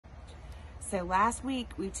So last week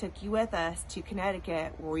we took you with us to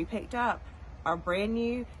Connecticut where we picked up our brand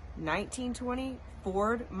new 1920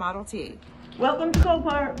 Ford Model T. Welcome to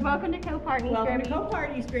Copart. Welcome to Copart, East Welcome Granby. to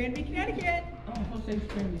Copart, East Granby, Connecticut.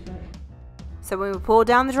 So when we pulled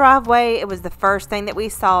down the driveway, it was the first thing that we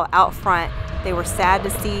saw out front. They were sad to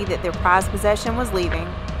see that their prized possession was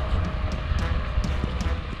leaving.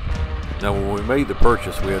 Now when we made the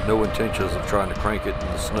purchase, we had no intentions of trying to crank it in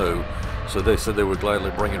the snow, so they said they would gladly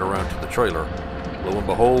bring it around to the trailer. Lo and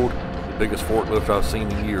behold, the biggest forklift I've seen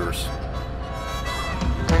in years.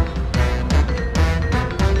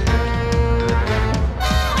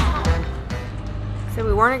 So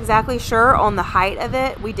we weren't exactly sure on the height of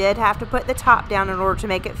it. We did have to put the top down in order to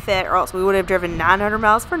make it fit, or else we would have driven 900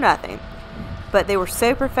 miles for nothing. But they were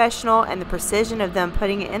so professional, and the precision of them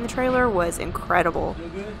putting it in the trailer was incredible.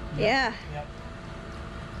 Yeah. Yep.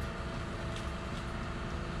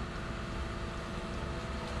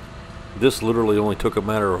 This literally only took a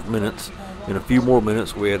matter of minutes. In a few more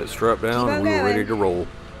minutes, we had it strapped down and we were ready to roll.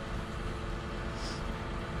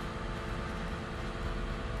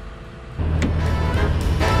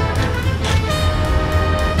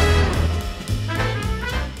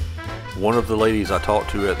 One of the ladies I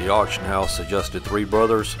talked to at the auction house suggested Three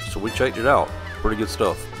Brothers, so we checked it out. Pretty good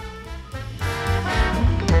stuff.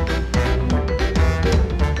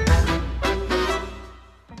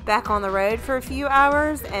 Back on the road for a few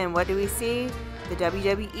hours, and what do we see? The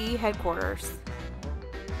WWE headquarters.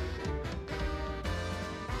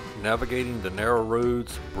 Navigating the narrow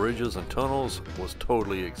roads, bridges, and tunnels was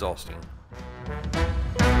totally exhausting.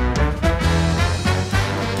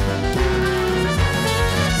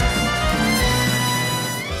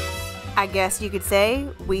 I guess you could say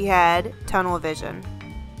we had tunnel vision.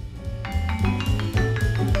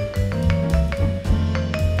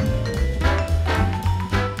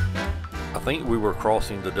 I think we were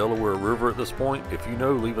crossing the Delaware River at this point. If you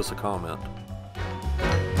know, leave us a comment.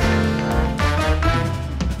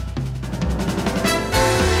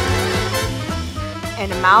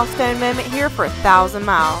 And a milestone moment here for 1,000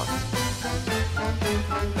 miles.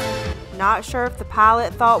 Not sure if the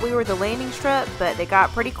pilot thought we were the landing strip, but they got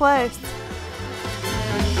pretty close.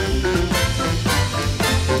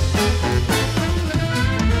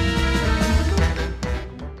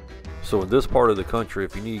 So in this part of the country,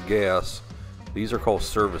 if you need gas, these are called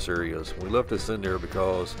service areas. We left this in there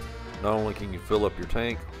because not only can you fill up your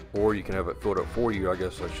tank, or you can have it filled up for you, I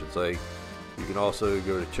guess I should say. You can also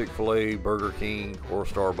go to Chick-fil-A, Burger King, or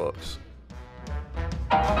Starbucks.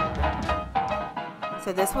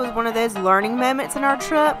 So this was one of those learning moments in our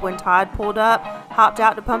trip when Todd pulled up, hopped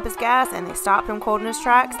out to pump his gas, and they stopped him cold in his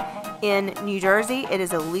tracks. In New Jersey, it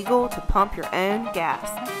is illegal to pump your own gas.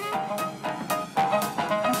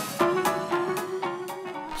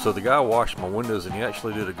 So the guy washed my windows and he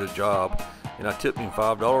actually did a good job, and I tipped him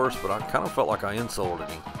 $5, but I kind of felt like I insulted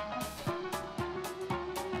him.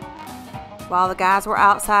 While the guys were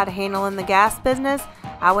outside handling the gas business,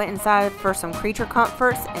 I went inside for some creature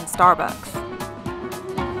comforts and Starbucks.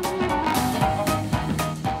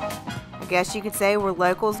 I guess you could say we're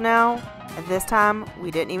locals now. At this time, we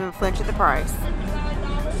didn't even flinch at the price.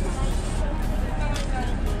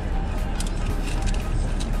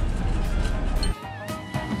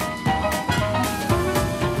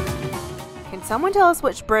 Can someone tell us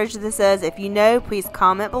which bridge this is? If you know, please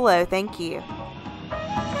comment below. Thank you.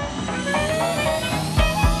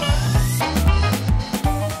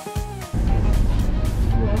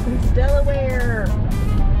 Welcome to Delaware.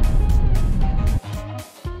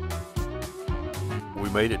 We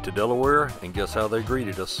made it to Delaware, and guess how they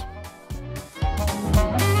greeted us?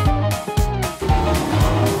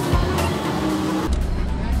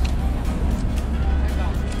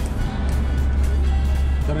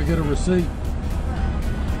 Can I get a receipt?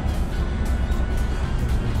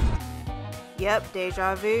 Yep,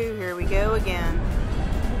 deja vu. Here we go again.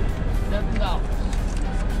 Can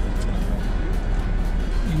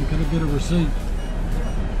I get a receipt?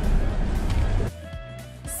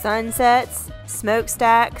 Sunsets,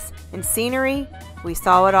 smokestacks, and scenery. We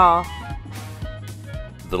saw it all.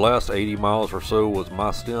 The last 80 miles or so was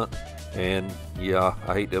my stint, and yeah,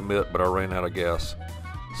 I hate to admit, but I ran out of gas.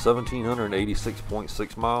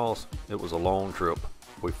 1,786.6 miles. It was a long trip.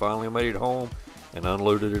 We finally made it home and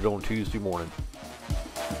unloaded it on Tuesday morning.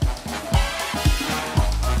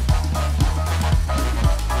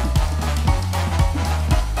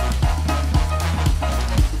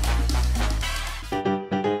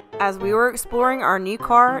 As we were exploring our new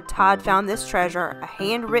car, Todd found this treasure, a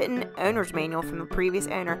handwritten owner's manual from the previous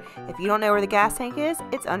owner. If you don't know where the gas tank is,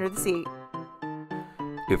 it's under the seat.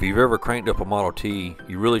 If you've ever cranked up a Model T,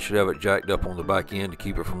 you really should have it jacked up on the back end to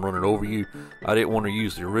keep it from running over you. I didn't want to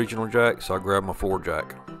use the original jack, so I grabbed my Ford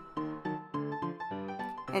jack.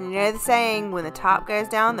 And you know the saying, when the top goes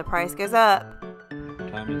down, the price goes up.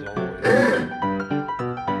 Timing's all the way up.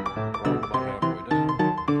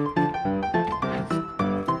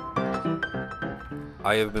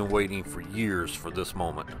 I have been waiting for years for this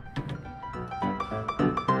moment.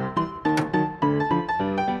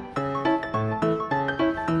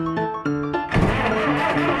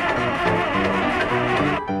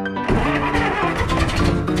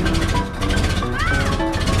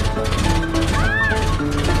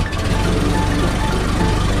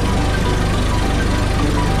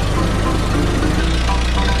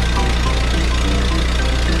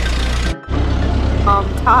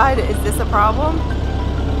 Todd, is this a problem?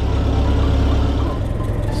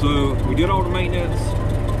 So we did all the maintenance.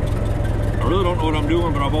 I really don't know what I'm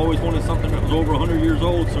doing, but I've always wanted something that was over 100 years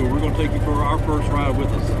old, so we're going to take you for our first ride with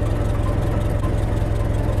us.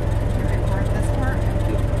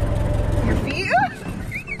 Your feet?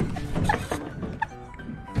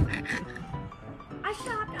 I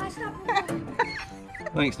stopped.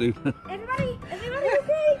 Thanks, dude. Everybody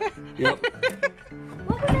okay? Yep.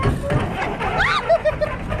 What was that for?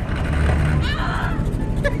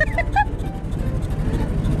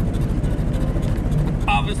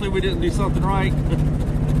 Obviously we didn't do something right,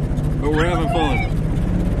 but we're having fun.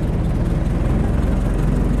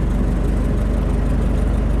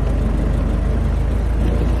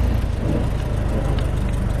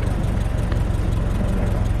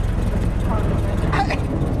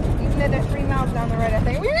 Even though they're 3 miles down the road, I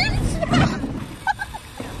think we need to stop.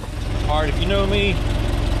 Alright, if you know me,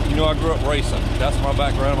 you know I grew up racing. That's my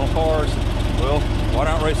background on cars. Well, why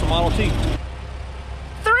not race a Model T?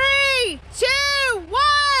 3, 2,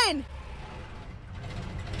 1.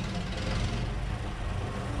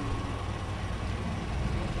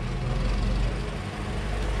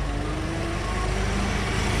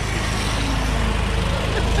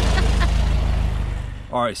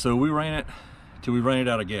 Alright, so we ran it till we ran it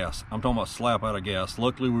out of gas. I'm talking about slap out of gas.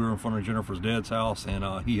 Luckily we were in front of Jennifer's dad's house, and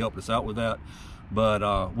he helped us out with that.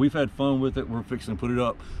 But we've had fun with it. We're fixing to put it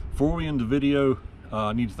up. Before we end the video,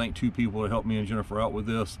 I need to thank 2 people that helped me and Jennifer out with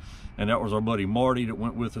this, and that was our buddy Marty that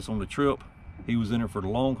went with us on the trip. He was in it for the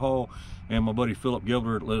long haul, and my buddy Philip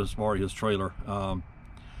Gebler that let us borrow his trailer.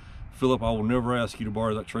 Philip, I will never ask you to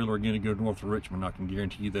borrow that trailer again to go north of Richmond. I can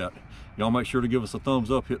guarantee you that. Y'all make sure to give us a thumbs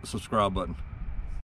up, hit the subscribe button.